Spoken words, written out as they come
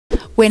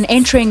When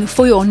entering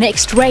for your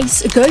next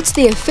race, go to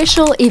the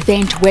official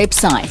event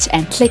website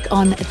and click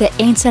on the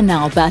Enter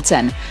Now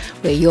button,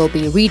 where you'll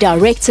be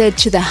redirected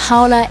to the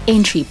Howler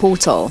entry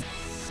portal.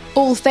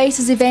 All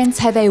Faces events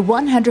have a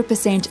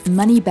 100%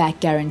 money-back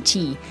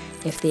guarantee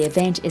if the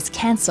event is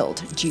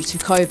cancelled due to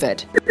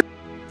COVID.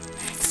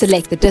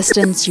 Select the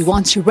distance you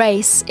want to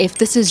race. If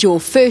this is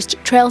your first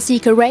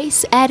Trailseeker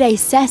race, add a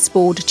SAS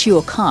board to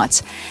your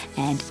cart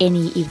and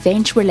any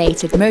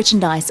event-related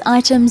merchandise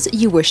items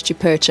you wish to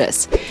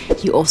purchase.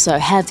 You also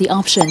have the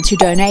option to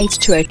donate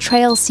to a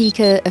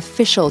Trailseeker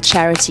official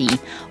charity.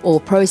 All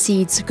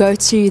proceeds go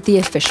to the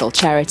official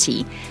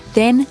charity.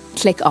 Then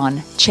click on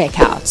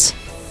Checkout.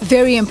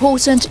 Very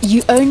important,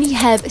 you only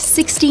have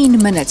 16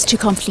 minutes to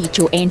complete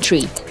your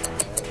entry.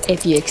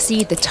 If you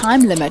exceed the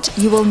time limit,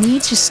 you will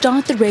need to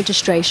start the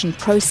registration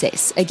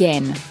process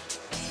again.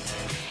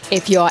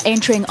 If you are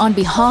entering on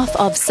behalf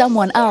of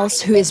someone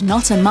else who is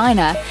not a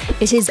minor,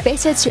 it is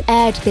better to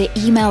add their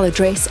email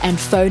address and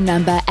phone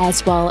number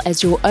as well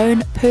as your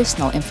own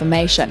personal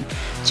information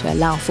to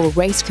allow for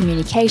race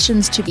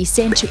communications to be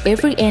sent to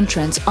every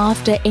entrant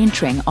after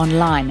entering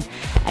online.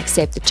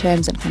 Accept the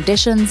terms and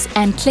conditions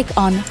and click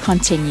on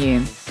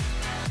Continue.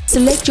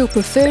 Select your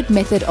preferred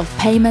method of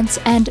payment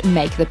and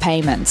make the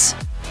payment.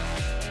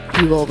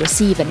 You will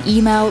receive an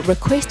email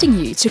requesting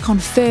you to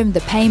confirm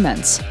the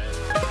payment.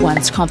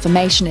 Once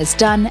confirmation is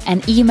done,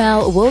 an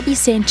email will be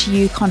sent to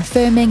you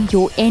confirming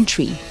your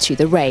entry to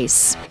the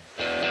race.